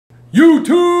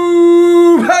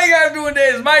YouTube! How you guys doing today?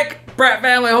 It's Mike, Pratt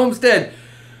Family Homestead.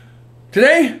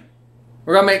 Today,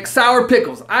 we're gonna make sour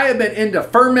pickles. I have been into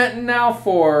fermenting now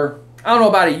for, I don't know,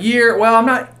 about a year. Well, I'm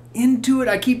not into it.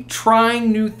 I keep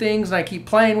trying new things and I keep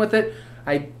playing with it.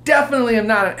 I definitely am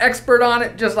not an expert on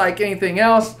it, just like anything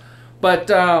else. But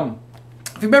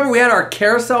if you remember, we had our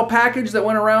carousel package that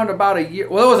went around about a year.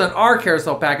 Well, it wasn't our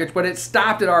carousel package, but it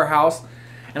stopped at our house.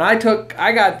 And I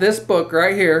got this book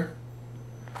right here,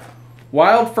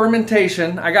 Wild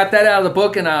Fermentation. I got that out of the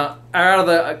book and out of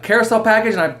the carousel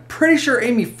package, and I'm pretty sure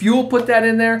Amy Fuel put that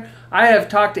in there. I have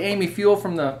talked to Amy Fuel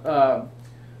from the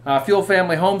Fuel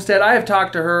Family Homestead. I have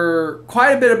talked to her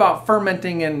quite a bit about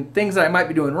fermenting and things that I might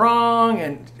be doing wrong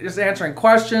and just answering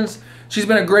questions. She's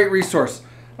been a great resource.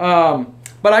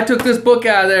 But I took this book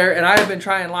out of there and I have been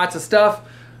trying lots of stuff.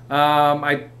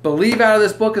 I believe out of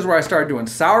this book is where I started doing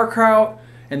sauerkraut,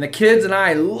 and the kids and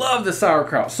I love the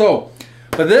sauerkraut.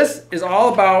 But this is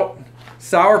all about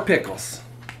sour pickles.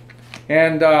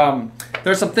 And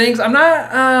there's some things, I'm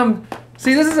not,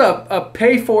 see, this is a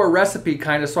pay-for recipe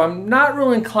kind of, so I'm not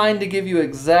real inclined to give you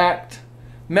exact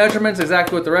measurements,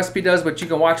 exactly what the recipe does, but you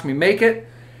can watch me make it.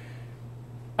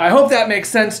 I hope that makes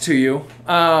sense to you.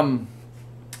 Kind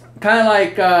of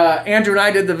like Andrew and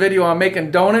I did the video on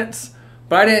making donuts,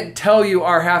 but I didn't tell you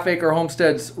our half-acre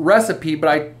homestead's recipe, but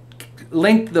I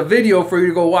linked the video for you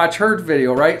to go watch her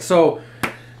video, right? So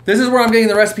this is where I'm getting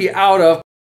the recipe out of.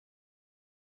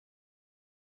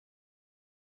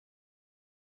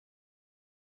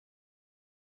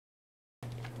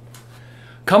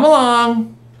 Come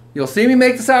along, you'll see me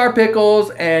make the sour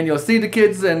pickles, and you'll see the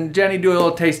kids and Jenny do a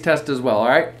little taste test as well, all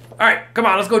right? All right, come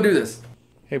on, let's go do this.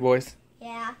 Hey, boys.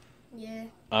 Yeah. Yeah.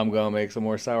 I'm gonna make some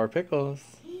more sour pickles.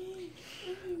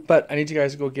 But I need you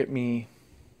guys to go get me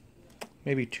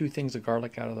maybe 2 things of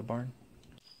garlic out of the barn.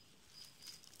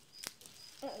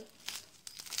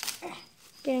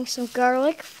 Getting some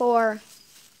garlic for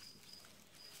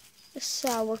the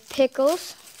sour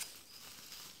pickles.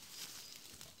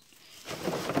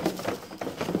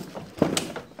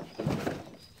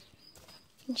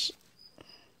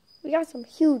 We got some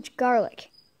huge garlic.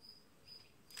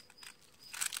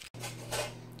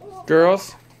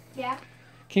 Girls? Yeah?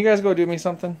 Can you guys go do me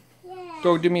something? Yeah.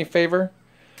 Go do me a favor?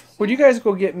 Would you guys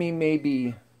go get me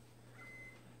maybe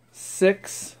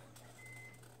 6,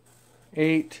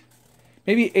 8,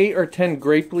 maybe 8 or 10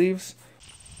 grape leaves?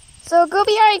 So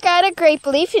Gobi already got a grape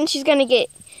leaf and she's gonna get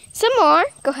some more.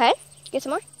 Go ahead, get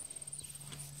some more.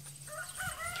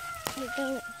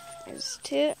 There's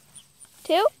 2.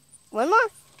 2. 1 more.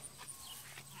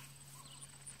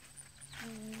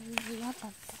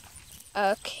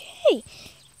 Okay,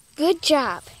 good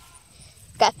job.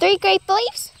 Got 3 grape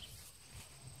leaves.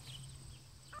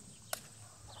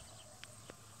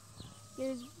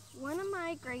 Here's one of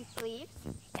my grape leaves.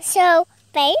 So,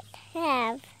 Faith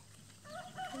have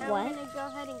Now one. I'm going to go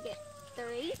ahead and get 3.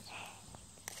 There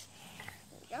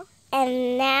we go.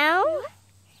 And now,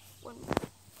 1 more.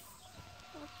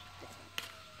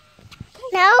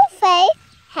 now Faith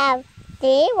have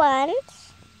the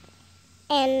ones.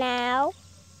 And now,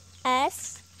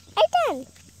 us are done.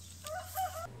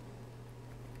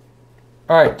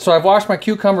 Alright, so I've washed my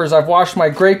cucumbers, I've washed my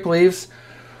grape leaves.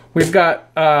 We've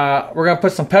got, we're going to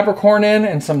put some peppercorn in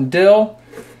and some dill.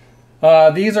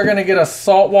 These are going to get a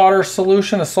saltwater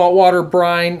solution, a saltwater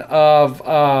brine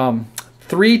of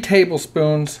 3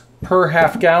 tablespoons per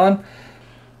half gallon.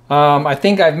 I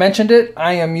think I've mentioned it.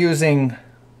 I am using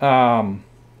Dar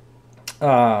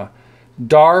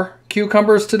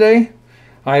cucumbers today.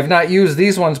 I have not used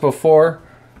these ones before.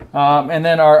 And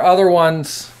then our other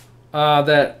ones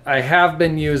that I have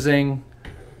been using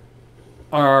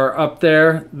are up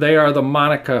there. They are the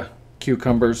Monica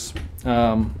cucumbers.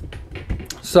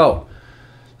 So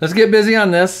let's get busy on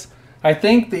this. I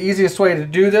think the easiest way to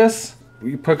do this,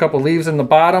 you put a couple leaves in the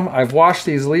bottom. I've washed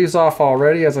these leaves off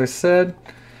already, as I said.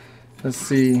 Let's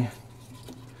see.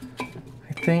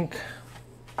 I think.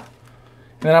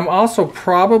 And I'm also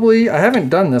probably, I haven't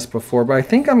done this before, but I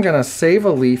think I'm going to save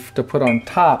a leaf to put on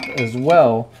top as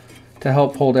well to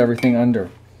help hold everything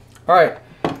under. All right.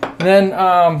 And then,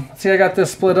 see, I got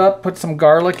this split up. Put some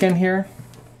garlic in here.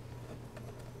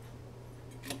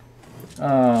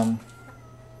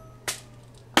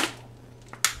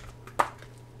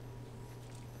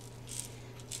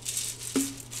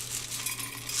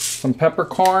 Some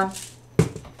peppercorn.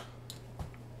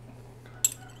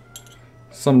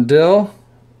 Some dill.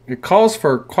 It calls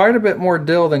for quite a bit more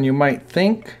dill than you might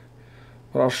think,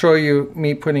 but I'll show you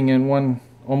me putting in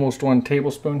almost 1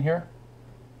 tablespoon here.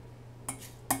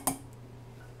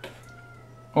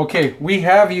 Okay, we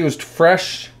have used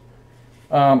fresh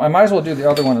I might as well do the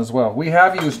other one as well. We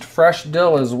have used fresh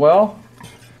dill as well.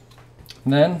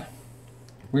 And then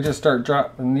we just start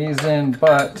dropping these in,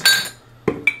 but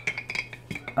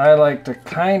I like to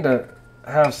kind of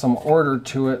have some order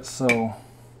to it so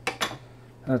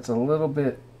that's a little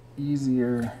bit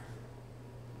easier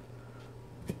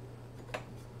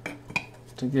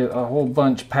to get a whole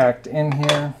bunch packed in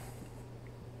here.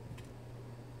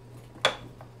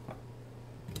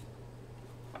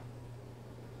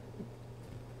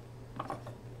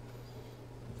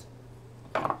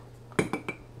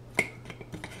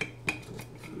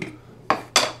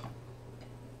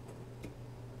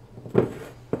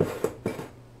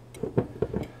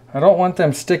 I don't want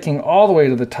them sticking all the way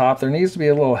to the top. There needs to be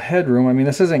a little headroom. I mean,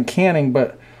 this isn't canning,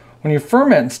 but when you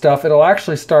ferment stuff, it'll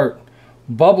actually start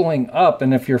bubbling up,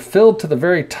 and if you're filled to the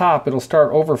very top, it'll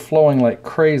start overflowing like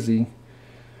crazy,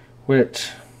 which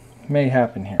may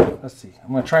happen here. Let's see.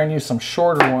 I'm going to try and use some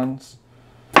shorter ones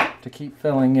to keep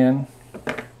filling in.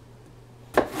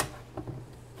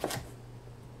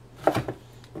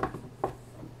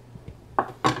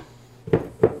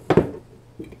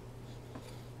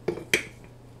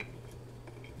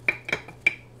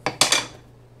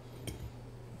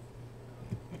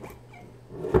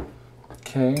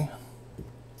 Okay.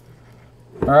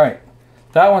 All right.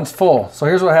 That one's full. So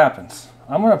here's what happens.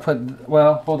 I'm going to put,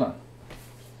 well, hold on.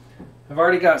 I've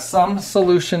already got some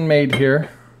solution made here.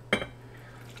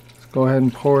 Let's go ahead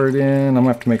and pour it in. I'm going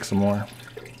to have to make some more.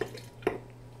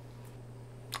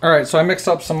 All right, so I mixed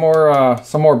up some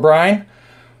more brine.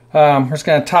 We're just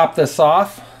going to top this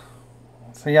off.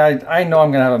 So yeah, I know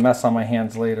I'm going to have a mess on my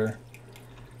hands later.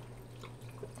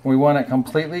 We want it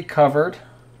completely covered.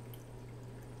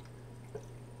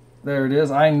 There it is.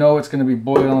 I know it's going to be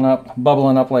boiling up,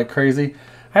 bubbling up like crazy.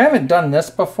 I haven't done this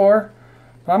before,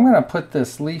 but I'm going to put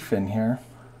this leaf in here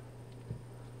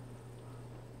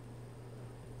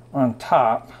on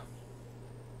top.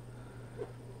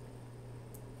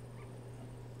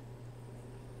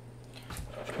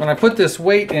 When I put this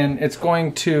weight in, it's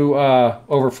going to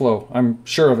overflow. I'm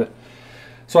sure of it.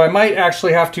 So I might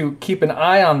actually have to keep an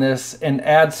eye on this and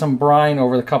add some brine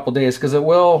over the couple days, because it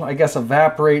will, I guess,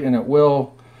 evaporate and it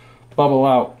will bubble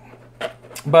out.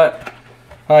 But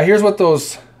here's what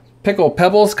those pickle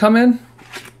pebbles come in.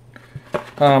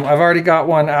 I've already got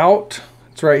one out.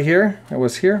 It's right here. It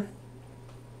was here.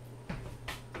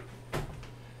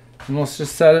 And let's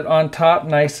just set it on top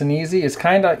nice and easy. It's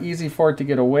kind of easy for it to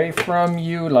get away from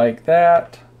you like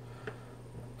that.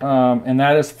 And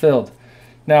that is filled.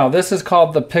 Now this is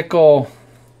called the pickle,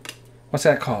 what's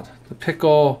that called? The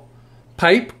pickle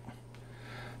pipe.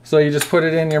 So you just put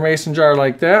it in your mason jar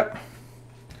like that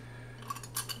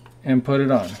and put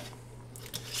it on.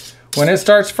 When it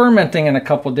starts fermenting in a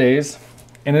couple days,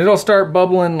 and it'll start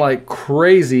bubbling like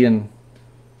crazy, and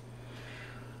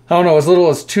I don't know, as little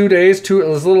as 2 days,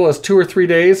 as little as 2 or 3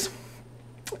 days,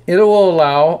 it will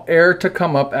allow air to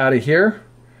come up out of here,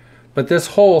 but this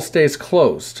hole stays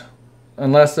closed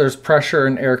unless there's pressure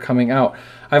and air coming out.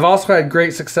 I've also had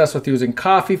great success with using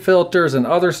coffee filters and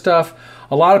other stuff.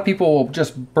 A lot of people will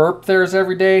just burp theirs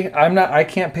every day. I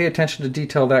can't pay attention to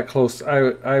detail that close.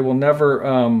 I will never,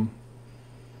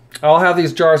 I'll have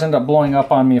these jars end up blowing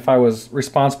up on me if I was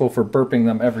responsible for burping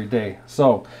them every day.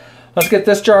 So let's get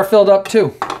this jar filled up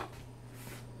too.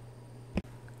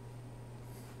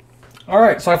 All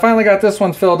right, so I finally got this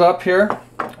one filled up here.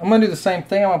 I'm gonna do the same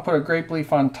thing. I'm gonna put a grape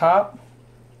leaf on top.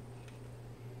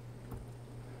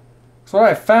 So what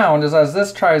I found is as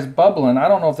this tries bubbling, I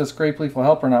don't know if this grape leaf will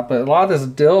help or not, but a lot of this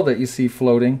dill that you see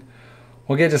floating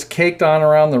will get just caked on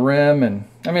around the rim, and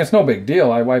I mean, it's no big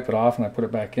deal. I wipe it off and I put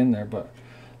it back in there, but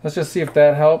let's just see if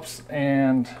that helps.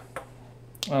 And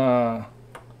go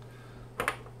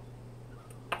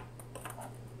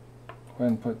ahead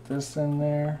and put this in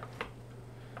there.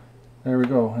 There we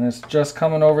go. And it's just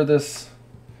coming over this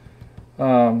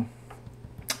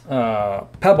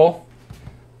pebble.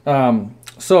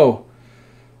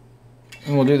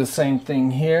 And we'll do the same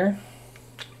thing here.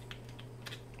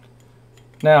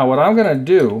 Now what I'm gonna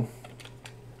do,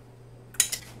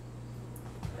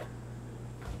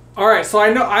 all right, so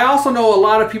I also know a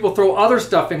lot of people throw other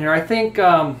stuff in here. I think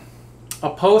a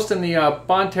post in the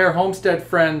Bonne, Terre, Homestead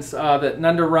friends that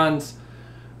Nunda runs,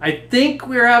 I think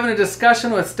we were having a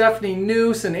discussion with Stephanie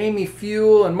Noose and Amy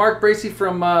Fuel and Mark Bracey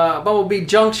from Bumblebee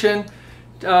Junction.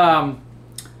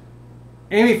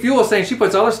 Amy Fuel was saying she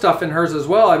puts other stuff in hers as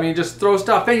well. I mean, just throw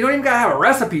stuff in. You don't even gotta have a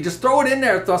recipe. Just throw it in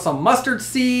there. Throw some mustard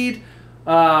seed,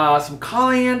 some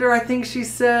coriander, I think she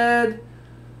said.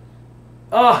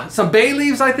 Some bay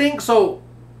leaves, I think. So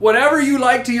whatever you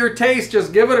like to your taste,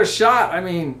 just give it a shot. I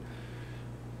mean,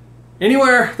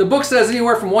 Anywhere, the book says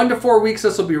anywhere from 1 to 4 weeks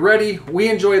this will be ready. We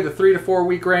enjoy the 3 to 4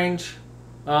 week range,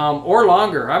 or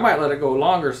longer. I might let it go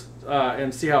longer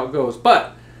and see how it goes.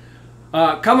 But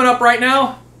coming up right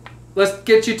now, let's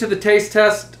get you to the taste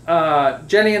test.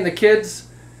 Jenny and the kids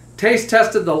taste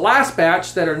tested the last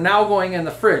batch that are now going in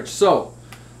the fridge. So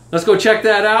let's go check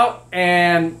that out.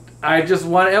 And I just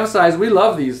want to emphasize, we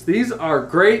love these. These are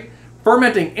great.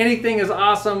 Fermenting anything is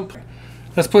awesome.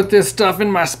 Let's put this stuff in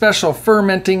my special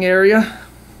fermenting area.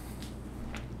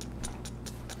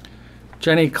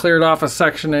 Jenny cleared off a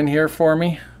section in here for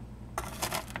me.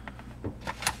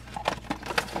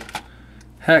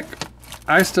 Heck,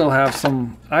 I still have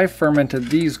some. I fermented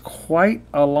these quite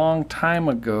a long time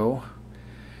ago,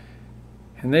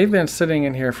 and they've been sitting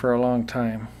in here for a long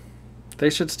time. They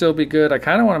should still be good. I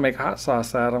kind of want to make hot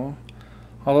sauce out of them,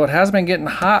 although it has been getting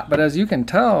hot, but as you can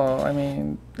tell, I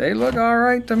mean, they look all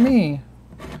right to me.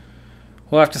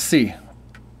 We'll have to see.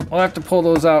 We'll have to pull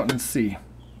those out and see.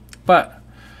 But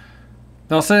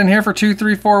they'll sit in here for 2,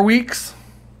 3, 4 weeks,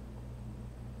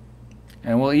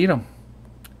 and we'll eat them.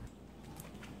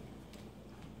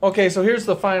 Okay, so here's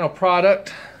the final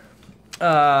product.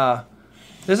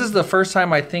 This is the first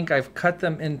time I think I've cut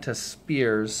them into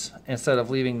spears instead of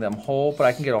leaving them whole, but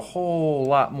I can get a whole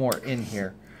lot more in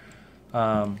here.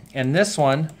 And this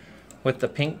one with the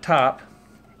pink top,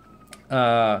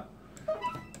 I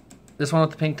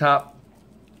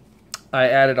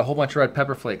added a whole bunch of red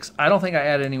pepper flakes. I don't think I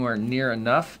added anywhere near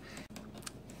enough.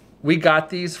 We got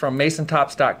these from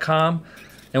masontops.com,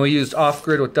 and we used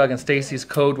off-grid with Doug and Stacy's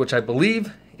code, which I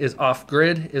believe is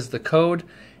off-grid is the code,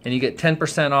 and you get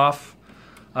 10% off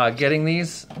getting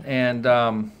these,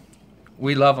 and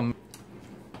we love them.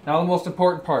 Now the most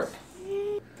important part.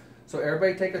 So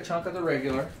everybody take a chunk of the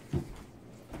regular.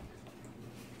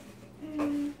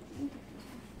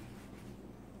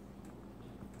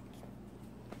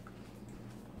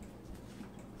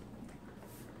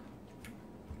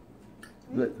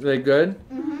 They good?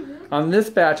 Mm-hmm. On this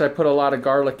batch, I put a lot of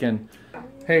garlic in.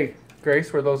 Hey,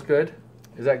 Grace, were those good?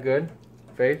 Is that good?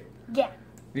 Faith? Yeah.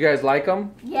 You guys like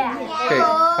them? Yeah. Okay.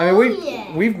 I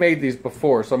mean, we've made these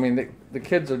before, so I mean, the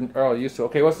kids are all used to it.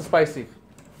 Okay, what's the spicy?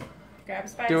 Grab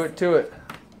spice. Do it to it.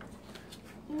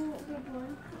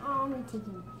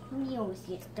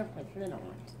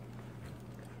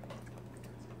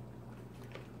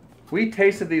 We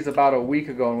tasted these about a week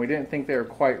ago, and we didn't think they were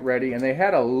quite ready, and they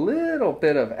had a little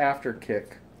bit of after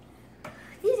kick.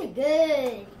 These are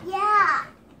good. Yeah.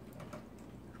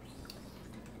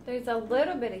 There's a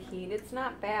little bit of heat. It's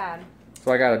not bad.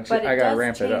 So I gotta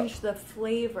ramp it up. Change the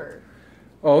flavor.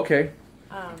 Oh, okay.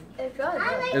 It's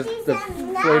good. Is the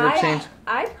flavor change?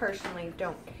 I personally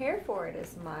don't care for it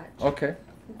as much. Okay.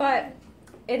 But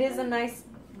it is a nice,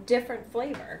 different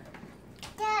flavor.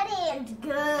 Daddy, it's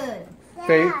good.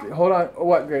 Faith, hold on.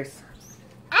 What, Grace?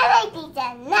 I like these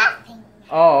are nothing.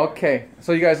 Oh, okay.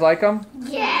 So you guys like them?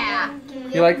 Yeah.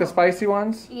 You like the spicy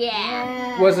ones?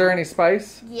 Yeah. Was there any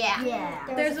spice? Yeah.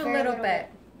 Yeah. There's a little bit.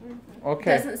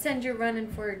 Okay. Doesn't send you running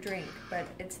for a drink, but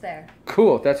it's there.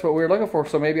 Cool. That's what we were looking for.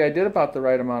 So maybe I did about the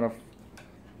right amount of.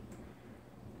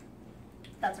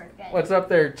 That's right, good. What's up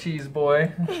there, cheese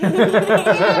boy?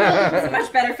 It's a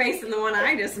much better face than the one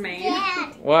I just made.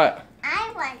 Dad, What?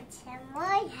 I want some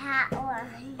more hot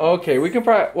ones. Okay, we can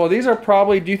probably. Well, these are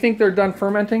probably. Do you think they're done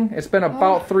fermenting? It's been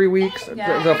about 3 weeks.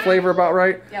 Yeah. The flavor about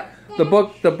right. Yep. The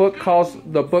book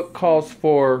calls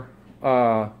for.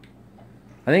 I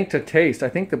think to taste. I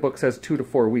think the book says 2 to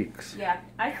 4 weeks. Yeah,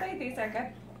 I say these are good.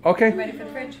 Okay. Ready for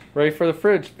the fridge? Ready for the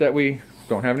fridge that we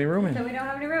don't have any room in. So we don't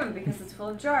have any room because it's full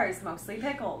of jars, mostly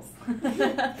pickles. All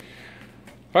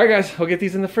right, guys, we'll get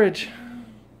these in the fridge.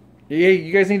 Yeah,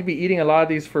 you guys need to be eating a lot of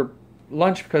these for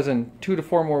lunch because in 2 to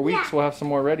 4 more weeks we'll have some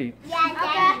more ready. Yeah,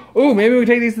 Daddy. Ooh, maybe we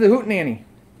take these to the Hootenanny.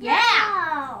 Yeah.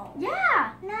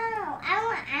 Yeah. No, I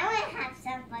want to have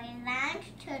some for lunch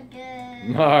to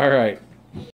do. All right.